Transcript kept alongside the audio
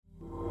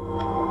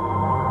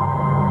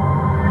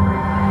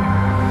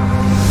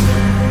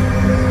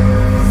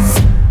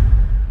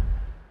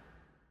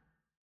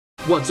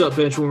What's up,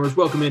 Benchwarmers?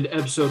 Welcome into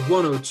episode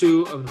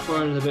 102 of the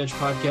Far End of the Bench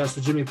podcast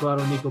with Jimmy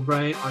Pilato and Nico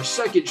Bryant, our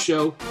second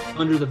show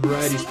under the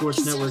Variety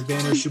Sports Network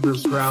banner. Super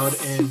proud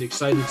and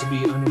excited to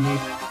be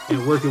underneath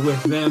and working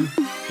with them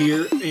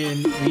here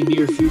in the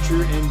near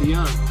future and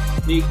beyond.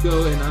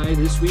 Nico and I,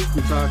 this week,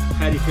 we talked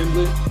Paddy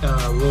Pimblett.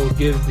 We'll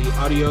give the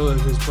audio of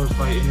his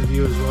post-fight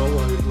interview as well,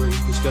 where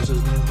he discusses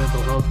men's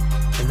mental health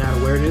and that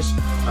awareness.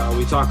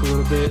 We talk a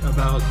little bit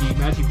about the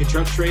Matthew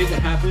Tkachuk trade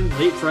that happened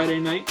late Friday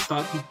night.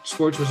 Thought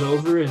sports was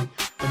over, and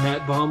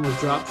that bomb was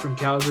dropped from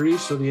Calgary,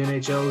 so the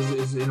NHL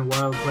is in a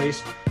wild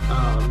place.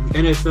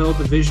 NFL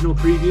divisional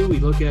preview. We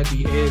look at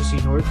the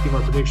AFC North, give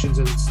our predictions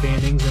and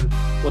standings and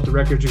what the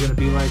records are going to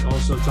be like.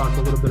 Also talk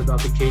a little bit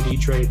about the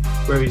KD trade,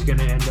 where he's going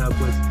to end up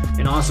with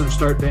an awesome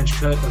start bench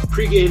cut of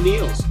pregame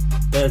meals.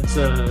 That's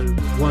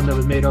one that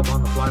was made up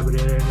on the fly, but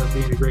it ended up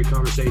being a great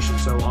conversation.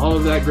 So all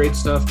of that great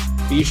stuff.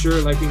 Be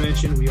sure, like we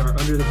mentioned, we are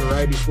under the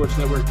Variety Sports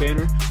Network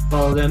banner.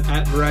 Follow them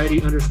at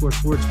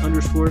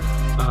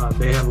Variety_Sports_.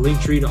 They have a link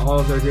tree to all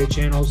of their great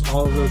channels,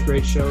 all of those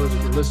great shows.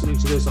 If you're listening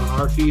to this on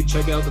our feed,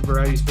 check out the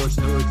Variety Sports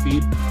Network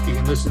feed. You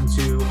can listen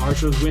to our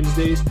shows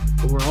Wednesdays,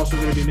 but we're also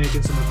going to be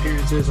making some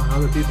appearances on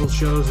other people's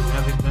shows and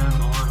having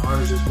them on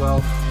ours as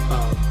well.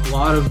 A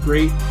lot of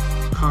great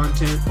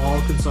content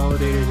all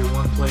consolidated in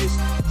one place.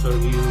 So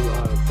you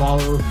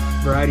follow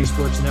Variety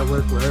Sports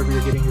Network wherever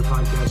you're getting your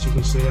podcasts. You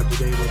can stay up to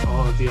date with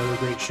all of the other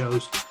great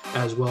shows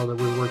as well that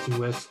we're working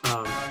with.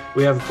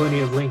 We have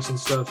plenty of links and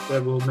stuff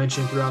that we'll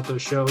mention throughout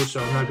those shows,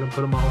 so I'm not going to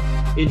put them all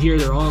in here.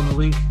 They're all in the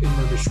link in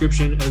the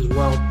description as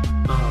well.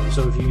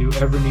 So if you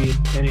ever need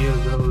any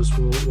of those,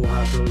 we'll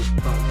have those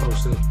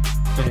posted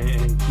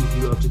and keep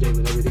you up to date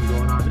with everything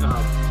going on.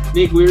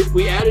 Nick,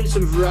 we added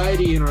some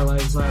variety in our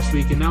lives last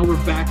week, and now we're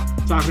back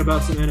talking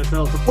about some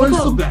NFL. We're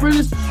some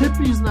British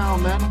chippies now,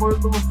 man. We're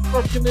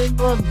fucking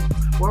England.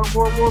 We're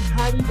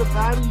Paddy the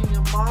Batty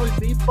and Molly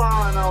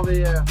Beatballing over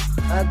here.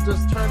 I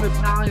just turned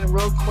Italian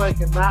real quick,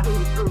 and that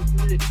was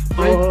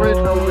Great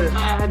Britain over here.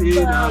 Paddy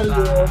the Batty.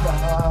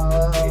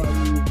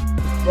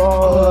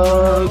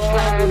 Oh,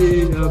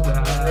 Paddy the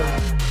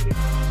Batty.